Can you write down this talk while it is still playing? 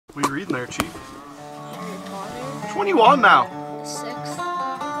What are you reading there, Chief? Which one you on now? 6.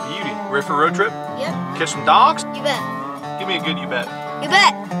 Beauty. Ready for a road trip? Yep. Catch some dogs? You bet. Give me a good you bet. You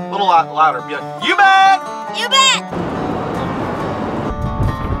bet. A little louder. Be like, you bet! You bet!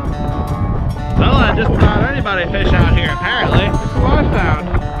 Well, just about anybody fish out here, apparently. That's what I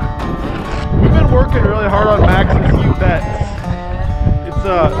found. We've been working really hard on Max's you bets. It's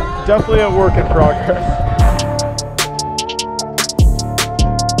definitely a work in progress.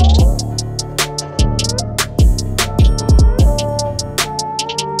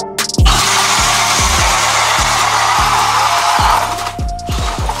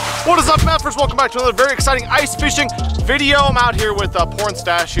 What is up, Mappers? Welcome back to another very exciting ice fishing video. I'm out here with Porn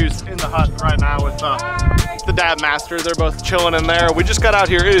Stash, who's in the hut right now with the Dad Master. They're both chilling in there. We just got out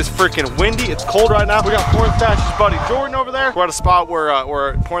here. It is freaking windy. It's cold right now. We got Porn Stash's buddy Jordan over there. We're at a spot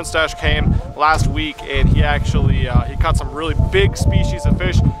where Porn Stash came last week, and he actually he caught some really big species of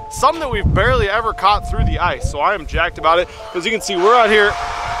fish, some that we've barely ever caught through the ice. So I am jacked about it. As you can see, we're out here.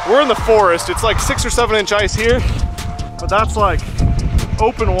 We're in the forest. It's like 6 or 7 inch ice here, but that's like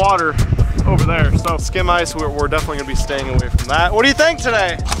open water over there. So skim ice, we're definitely gonna be staying away from that. What do you think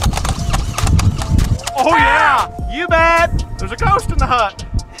today? Oh yeah, you bet. There's a ghost in the hut.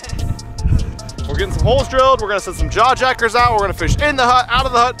 We're getting some holes drilled. We're gonna send some jaw jackers out. We're gonna fish in the hut, out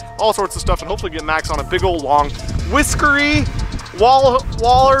of the hut, all sorts of stuff, and hopefully get Max on a big old long whiskery,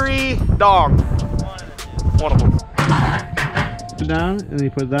 wallery dong. One of them. Down, and then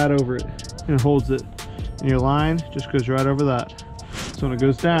you put that over it, and it holds it. And your line just goes right over that. So when it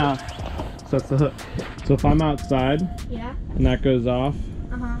goes down, so that's the hook. So if I'm outside, yeah, and that goes off,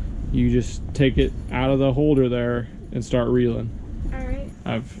 you just take it out of the holder there and start reeling. Alright.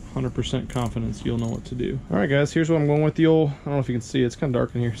 I have 100% confidence you'll know what to do. Alright guys, here's what I'm going with. The old, I don't know if you can see, it's kind of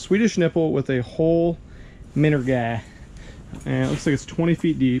dark in here. Swedish nipple with a whole minnow guy. And it looks like it's 20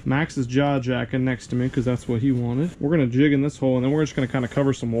 feet deep. Max is jaw jacking next to me because that's what he wanted. We're going to jig in this hole, and then we're just going to kind of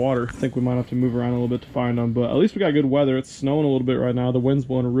cover some water. I think we might have to move around a little bit to find them, but at least we got good weather. It's snowing a little bit right now. The wind's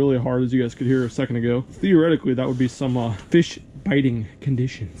blowing really hard, as you guys could hear a second ago. Theoretically, that would be some fish biting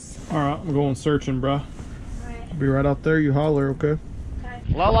conditions. All right, I'm going searching, bro. Alright. I'll be right out there. You holler, okay? Okay.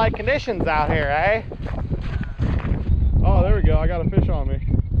 Low-light conditions out here, eh? Oh, there we go. I got a fish on me.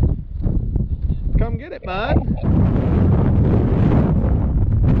 Come get it, bud.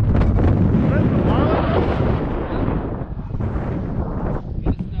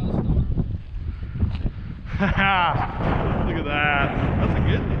 Look at that. That's a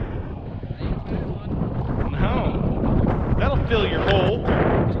good one. No. That'll fill your hole.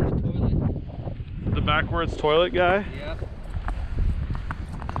 The backwards toilet guy? Yeah.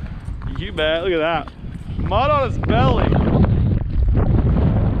 You bet. Look at that. Mud on his belly.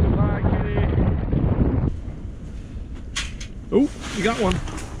 Goodbye, kitty. Oh, you got one.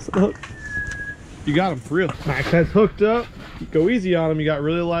 Hook. You got him for real. Max has hooked up. Go easy on him. You got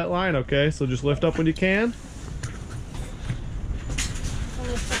really light line, okay? So just lift up when you can. I'm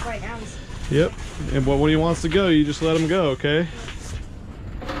gonna stick right now. Yep. And when he wants to go, you just let him go, okay?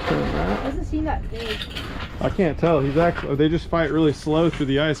 Doesn't seem that big. I can't tell. He's actually, they just fight really slow through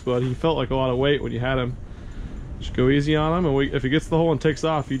the ice, but he felt like a lot of weight when you had him. Just go easy on him, and if he gets the hole and takes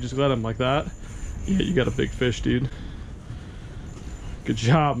off, you just let him like that. Yeah, you got a big fish, dude. Good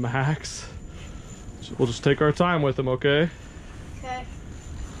job, Max. We'll just take our time with him, okay? Okay.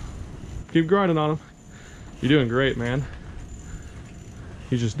 Keep grinding on him. You're doing great, man.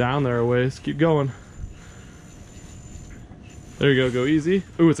 He's just down there a ways. Keep going. There you go. Go easy.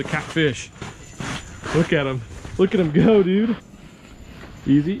 Ooh, it's a catfish. Look at him. Look at him go, dude.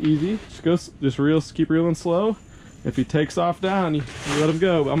 Easy, easy. Just reel. Keep reeling slow. If he takes off down, you let him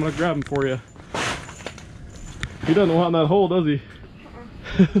go. I'm gonna grab him for you. He doesn't want that hole, does he?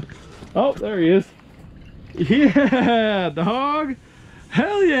 Oh, there he is. Yeah, dog.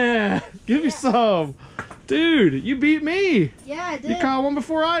 Hell yeah. Give me some. Dude, you beat me. Yeah, I did. You caught one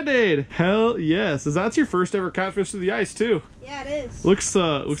before I did. Hell yes. That's your first ever catfish through the ice too. Yeah, it is. Looks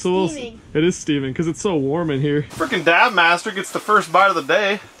a little. It is steaming because it's so warm in here. Freaking Dad Master gets the first bite of the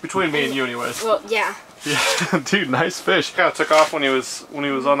day between me and you, anyways. Well, yeah. Yeah, dude, nice fish. Kind of took off when he was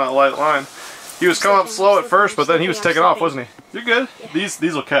on that light line. He was coming up slow at first, but then he was taking off, wasn't he? You're good. Yeah.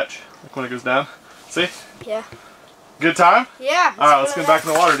 These will catch like when it goes down. See? Yeah. Good time? Yeah. All right, let's get back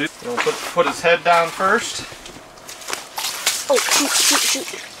in the water, dude. We'll put his head down first. Oh,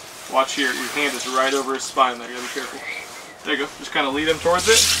 shoot. Watch here. Your hand is right over his spine there. You gotta be careful. There you go. Just kind of lead him towards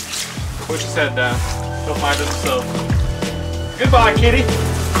it. Push his head down. He'll find it himself. Goodbye, kitty.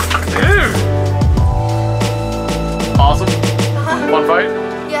 Dude. Awesome. Fun fight?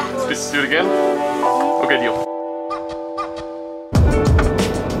 Yeah. Let's do it again. Okay, deal.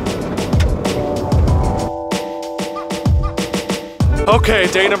 Okay,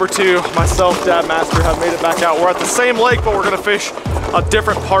 day number 2. Myself, Dad, Master have made it back out. We're at the same lake, but we're gonna fish a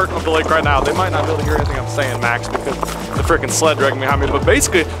different part of the lake right now. They might not be able to hear anything I'm saying, Max, because the freaking sled dragging behind me. But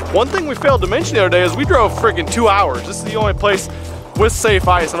basically, one thing we failed to mention the other day is we drove freaking 2 hours. This is the only place with safe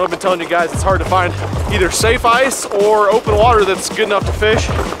ice. And I've been telling you guys it's hard to find either safe ice or open water that's good enough to fish.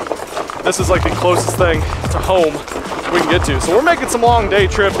 This is like the closest thing to home we can get to. So we're making some long day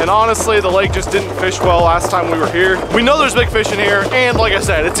trip, and honestly, the lake just didn't fish well last time we were here. We know there's big fish in here, and like I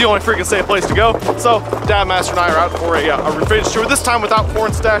said, it's the only freaking safe place to go. So Dad, Master, and I are out for a revenge tour, this time without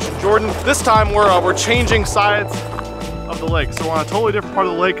Porn Stash and Jordan. This time we're changing sides of the lake. So we're on a totally different part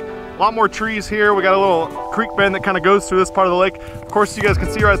of the lake. A lot more trees here. We got a little creek bend that kind of goes through this part of the lake. Of course, you guys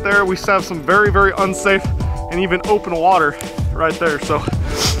can see right there, we have some very, very unsafe and even open water right there. So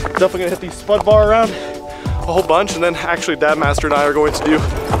definitely gonna hit the spud bar around a whole bunch, and then actually Dad, Master, and I are going to do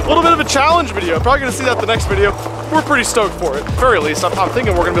a little bit of a challenge video. Probably gonna see that the next video. We're pretty stoked for it. At the very least, I'm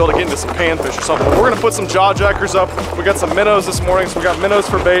thinking we're gonna be able to get into some panfish or something. We're gonna put some jaw jackers up. We got some minnows this morning, so we got minnows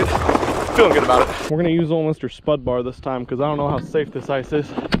for bait. Feeling good about it. We're gonna use old Mr. Spud Bar this time because I don't know how safe this ice is.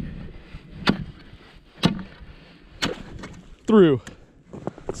 Through.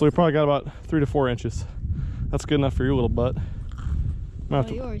 So we probably got about 3 to 4 inches. That's good enough for your little butt.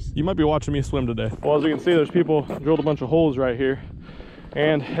 You might be watching me swim today. Well, as you can see, there's people drilled a bunch of holes right here,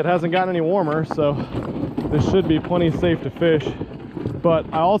 and it hasn't gotten any warmer, so this should be plenty safe to fish. But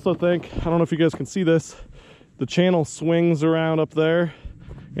I also think, I don't know if you guys can see this, the channel swings around up there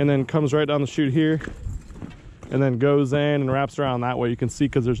and then comes right down the chute here and then goes in and wraps around that way. You can see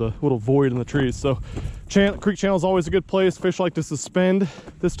because there's a little void in the trees. So creek channel is always a good place. Fish like to suspend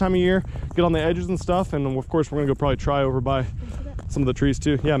this time of year, get on the edges and stuff, and of course we're gonna go probably try over by some of the trees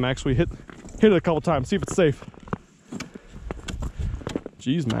too. Yeah, Max, we hit it a couple times, see if it's safe.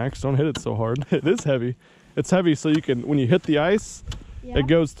 Jeez, Max, don't hit it so hard. It is heavy. It's heavy so you can, when you hit the ice, it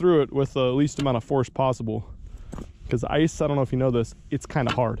goes through it with the least amount of force possible. Because ice, I don't know if you know this, it's kind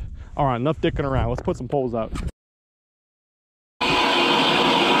of hard. All right, enough dicking around. Let's put some poles out.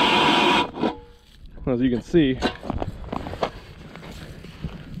 As you can see,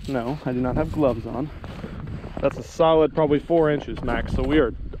 no, I do not have gloves on. That's a solid probably 4 inches, Max, so we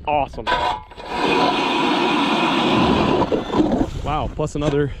are awesome. Wow, plus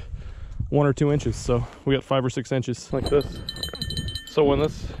another 1 or 2 inches, so we got 5 or 6 inches like this. So when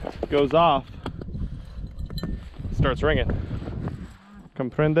this goes off, it starts ringing.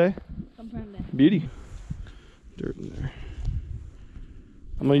 Comprende? Comprende. Beauty. Dirt in there.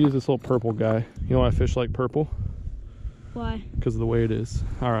 I'm gonna use this little purple guy. You know why I fish like purple? Why? Because of the way it is.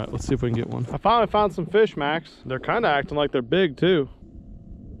 All right, let's see if we can get one. I finally found some fish, Max. They're kind of acting like they're big too.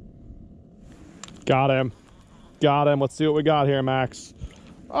 Got him. Got him. Let's see what we got here, Max.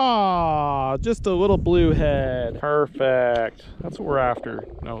 Ah, just a little blue head. Perfect. That's what we're after.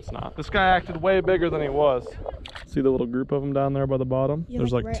 No, it's not. This guy acted way bigger than he was. See the little group of them down there by the bottom?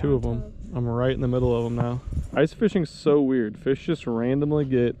 There's like right 2 of them. I'm right in the middle of them now. Ice fishing's so weird. Fish just randomly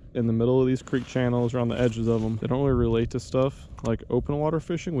get in the middle of these creek channels or on the edges of them. They don't really relate to stuff. Like open water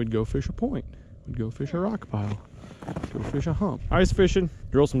fishing, we'd go fish a point. We'd go fish a rock pile. Go fish a hump. Ice fishing,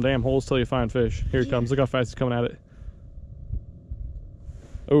 drill some damn holes till you find fish. Here he comes. Look how fast he's coming at it.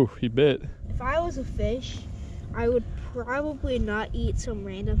 Oh, he bit. If I was a fish, I would probably not eat some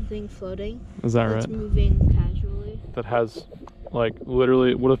random thing floating. Is that that's right? Moving casually. That has, like,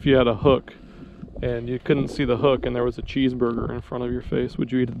 literally, what if you had a hook and you couldn't see the hook and there was a cheeseburger in front of your face?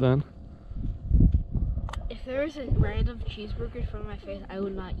 Would you eat it then? If there was a random cheeseburger in front of my face, I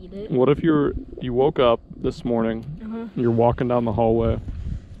would not eat it. What if you woke up this morning, you're walking down the hallway,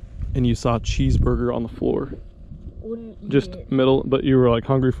 and you saw a cheeseburger on the floor? Wouldn't eat Just it. middle, but you were like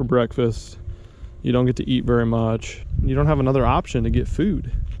hungry for breakfast. You don't get to eat very much. You don't have another option to get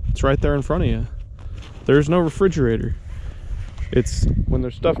food. It's right there in front of you. There's no refrigerator. It's when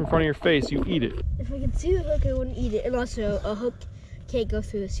there's stuff in front of your face, you eat it. If I could see the hook, I wouldn't eat it. And also, a hook can't go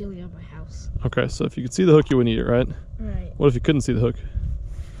through the ceiling of my house. Okay, so if you could see the hook, you wouldn't eat it, right? Right. What if you couldn't see the hook?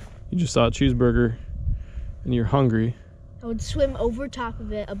 You just saw a cheeseburger and you're hungry. I would swim over top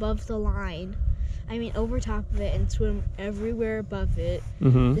of it, above the line. I mean, over top of it and swim everywhere above it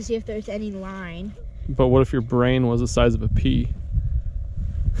to see if there's any line. But what if your brain was the size of a pea?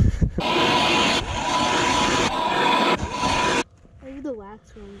 Maybe the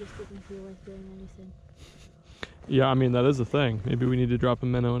last one just didn't feel like doing anything. Yeah, I mean, that is a thing. Maybe we need to drop a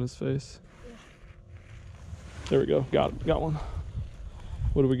minnow in his face. Yeah. There we go. Got one.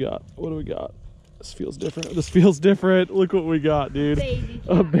 What do we got? What do we got? This feels different. This feels different. Look what we got, dude.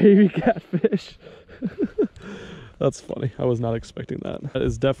 A baby catfish. That's funny. I was not expecting that. That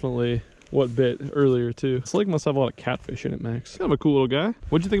is definitely what bit earlier too. This lake must have a lot of catfish in it, Max. Kind of a cool little guy.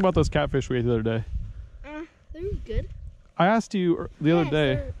 What'd you think about those catfish we ate the other day? They were good. I asked you the other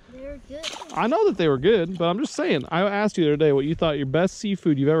day. They were good. I know that they were good, but I'm just saying. I asked you the other day what you thought your best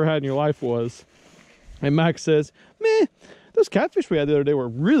seafood you've ever had in your life was. And Max says, meh, those catfish we had the other day were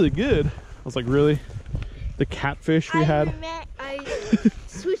really good. I was like, really? The catfish we had? I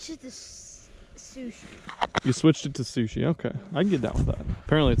switched it to sushi. You switched it to sushi. Okay, I can get down with that.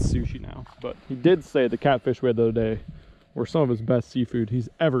 Apparently it's sushi now. But he did say the catfish we had the other day were some of his best seafood he's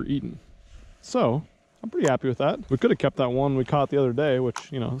ever eaten. So, I'm pretty happy with that. We could have kept that one we caught the other day,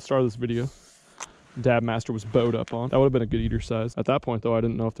 which, you know, the start of this video, Dad Master was bowed up on. That would have been a good eater size. At that point, though, I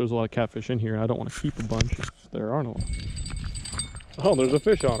didn't know if there's a lot of catfish in here. I don't want to keep a bunch if there are no. Oh, there's a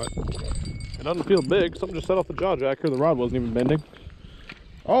fish on it. It doesn't feel big. Something just set off the jaw jacker. The rod wasn't even bending.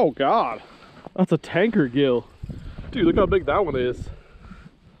 Oh, God. That's a tanker gill. Dude, look how big that one is.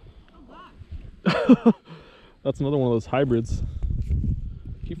 That's another one of those hybrids.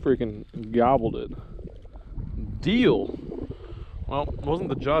 He freaking gobbled it. Deal. Well, it wasn't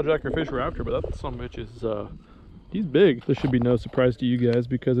the jaw jacker fish we're after, but that son of a bitch is, he's big. This should be no surprise to you guys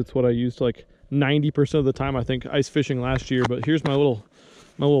because it's what I used like 90% of the time, I think, ice fishing last year. But here's my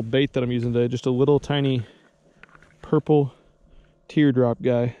little bait that I'm using today. Just a little tiny purple teardrop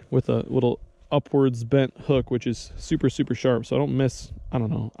guy with a little upwards bent hook, which is super sharp, so I don't miss, I don't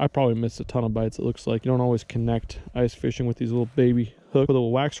know, I probably miss a ton of bites. It looks like you don't always connect ice fishing with these little baby hooks. Put a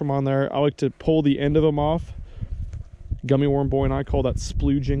little wax from on there. I like to pull the end of them off. Gummy Worm Boy and I call that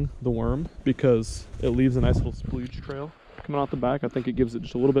splooging the worm because it leaves a nice little splooge trail coming out the back. I think it gives it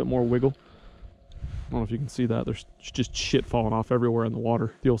just a little bit more wiggle. I don't know if you can see that. There's just shit falling off everywhere in the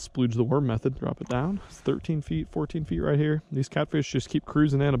water. The old splooge the worm method. Drop it down. It's 13 feet, 14 feet right here. These catfish just keep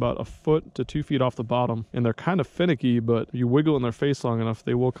cruising in about a foot to 2 feet off the bottom. And they're kind of finicky, but if you wiggle in their face long enough,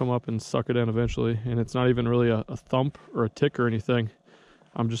 they will come up and suck it in eventually. And it's not even really a thump or a tick or anything.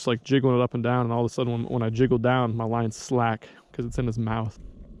 I'm just like jiggling it up and down. And all of a sudden when I jiggle down, my line's slack because it's in his mouth.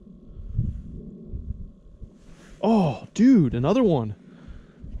 Oh, dude, another one.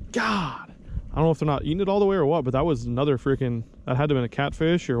 God. I don't know if they're not eating it all the way or what, but that was another freaking, that had to have been a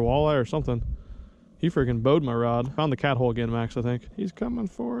catfish or a walleye or something. He freaking bowed my rod. Found the cat hole again, Max, I think. He's coming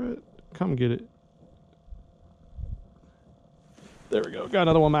for it. Come get it. There we go. Got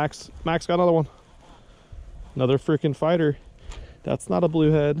another one, Max. Max got another one. Another freaking fighter. That's not a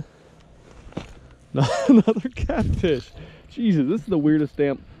bluehead. Another catfish. Jesus, this is the weirdest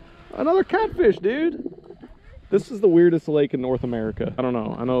damn... Another catfish, dude. This is the weirdest lake in North America. I don't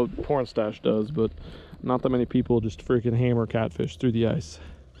know. I know Porn Stash does, but not that many people just freaking hammer catfish through the ice.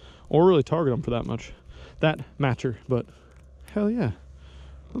 Or really target them for that much. That matter, but hell yeah.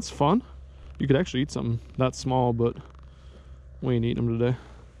 That's fun. You could actually eat something that small, but we ain't eating them today.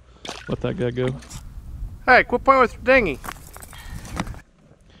 Let that guy go. Hey, quit playing with your dinghy.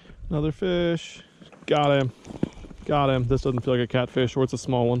 Another fish. Got him. Got him. This doesn't feel like a catfish, or it's a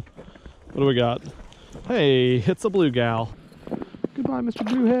small one. What do we got? Hey, it's a bluegill. Goodbye, Mr.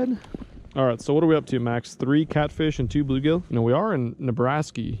 Bluehead. All right, so what are we up to, Max? 3 catfish and 2 bluegill? You know, we are in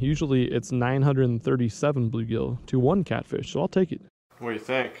Nebraska. Usually it's 937 bluegill to 1 catfish, so I'll take it. What do you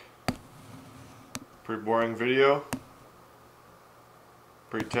think? Pretty boring video?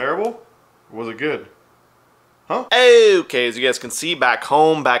 Pretty terrible? Or was it good? Huh? Okay, as you guys can see, back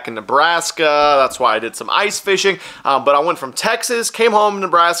home, back in Nebraska, that's why I did some ice fishing, but I went from Texas, came home to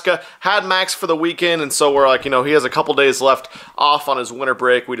Nebraska, had Max for the weekend, and so we're like, you know, he has a couple days left off on his winter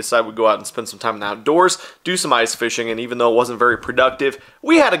break. We decided we'd go out and spend some time in the outdoors, do some ice fishing, and even though it wasn't very productive,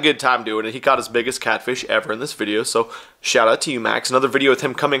 we had a good time doing it. He caught his biggest catfish ever in this video, so shout out to you, Max. Another video with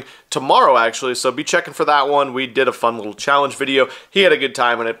him coming tomorrow, actually, so be checking for that one. We did a fun little challenge video. He had a good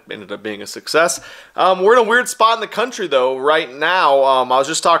time, and it ended up being a success. We're in a weird spot in the country, though, right now. I was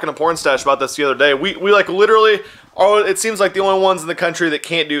just talking to Porn Stash about this the other day. We like literally, it seems like the only ones in the country that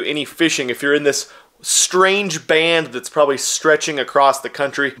can't do any fishing if you're in this strange band that's probably stretching across the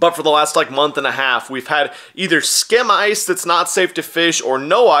country. But for the last like month and a half, we've had either skim ice that's not safe to fish or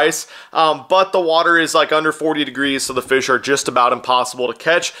no ice, but the water is like under 40 degrees, so the fish are just about impossible to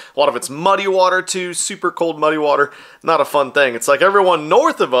catch. A lot of it's muddy water too, super cold muddy water. Not a fun thing. It's like everyone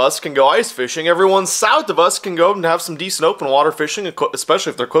north of us can go ice fishing, everyone south of us can go and have some decent open water fishing,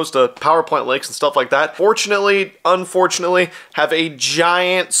 especially if they're close to power plant lakes and stuff like that. Fortunately, unfortunately, have a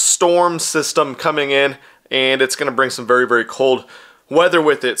giant storm system coming in, and it's going to bring some very, very cold weather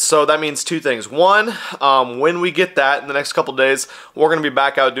with it. So that means 2 things. One, when we get that in the next couple days, we're going to be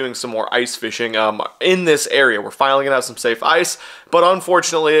back out doing some more ice fishing in this area. We're finally going to have some safe ice, but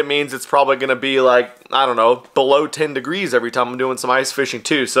unfortunately it means it's probably going to be like, I don't know, below 10 degrees every time I'm doing some ice fishing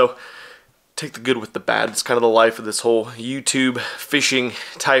too. So take the good with the bad. It's kind of the life of this whole YouTube fishing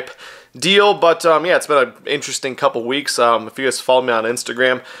type deal. But yeah, it's been an interesting couple weeks. If you guys follow me on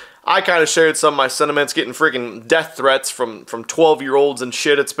Instagram, I kind of shared some of my sentiments, getting freaking death threats from 12-year-olds and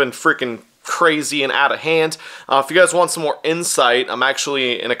shit. It's been freaking crazy and out of hand. If you guys want some more insight, I'm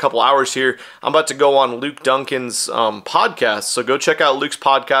actually, in a couple hours here, I'm about to go on Luke Duncan's podcast, so go check out Luke's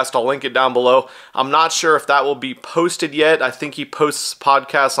podcast. I'll link it down below. I'm not sure if that will be posted yet. I think he posts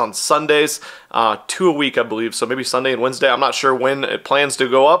podcasts on Sundays, 2 a week, I believe, so maybe Sunday and Wednesday. I'm not sure when it plans to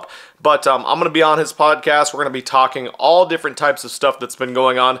go up, but I'm going to be on his podcast. We're going to be talking all different types of stuff that's been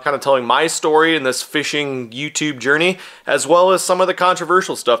going on, kind of telling my story in this fishing YouTube journey, as well as some of the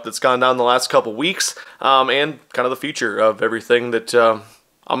controversial stuff that's gone down the last couple weeks, and kind of the future of everything that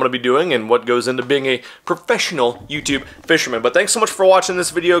I'm going to be doing and what goes into being a professional YouTube fisherman. But thanks so much for watching this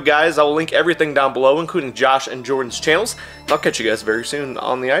video, guys. I will link everything down below, including Josh and Jordan's channels. I'll catch you guys very soon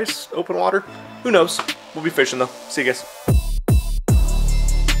on the ice, open water. Who knows? We'll be fishing, though. See you guys.